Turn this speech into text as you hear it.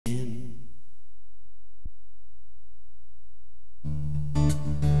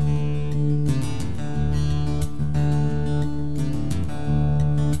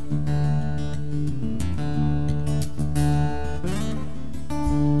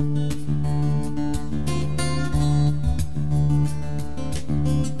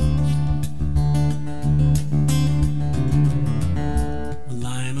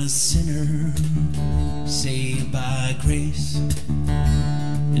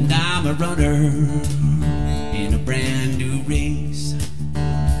I'm a runner in a brand new race.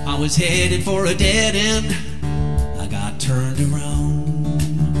 I was headed for a dead end, I got turned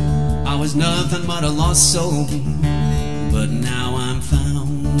around. I was nothing but a lost soul, but now I'm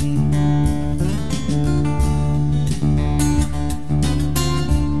found.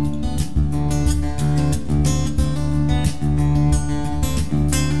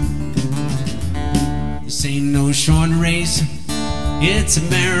 This ain't no short race, it's a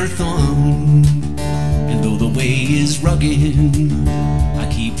marathon. And though the way is rugged, I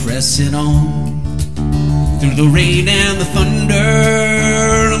keep pressing on. Through the rain and the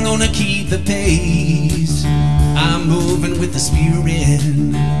thunder, I'm gonna keep the pace. I'm moving with the Spirit,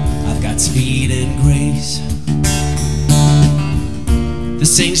 I've got speed and grace. The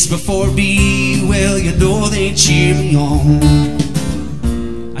saints before me, well, you know they cheer me on.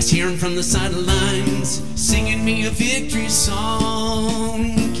 I hear them from the sidelines, singing me a victory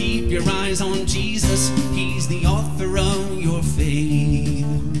song. Keep your eyes on Jesus, He's the author of your faith.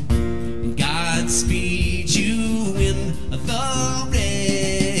 And God speeds you in the race.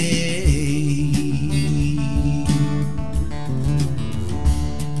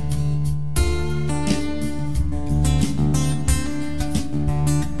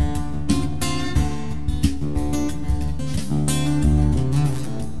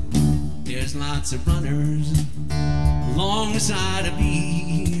 There's lots of runners alongside of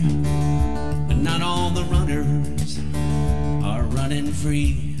me, but not all the runners are running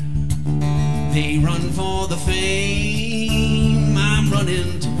free. They run for the fame, I'm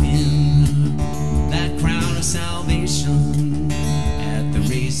running to win that crown of salvation at the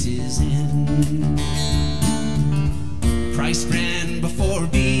race's end. Christ ran before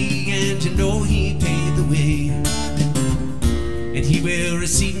me, and you know He paid the way, and He will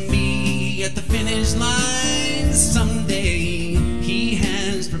receive me at the finish line someday. He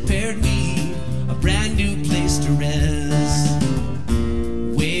has prepared me a brand new place to rest,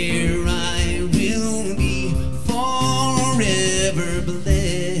 where I will be forever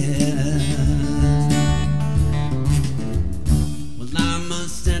blessed. Well, I'm a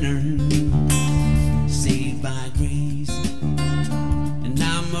sinner saved by grace, and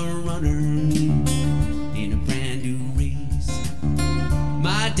I'm a runner in a brand new race.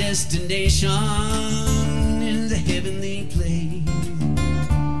 My destination is a heavenly place,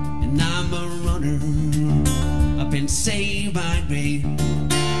 and I'm a runner, I've been saved by grace.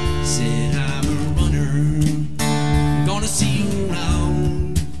 Said I'm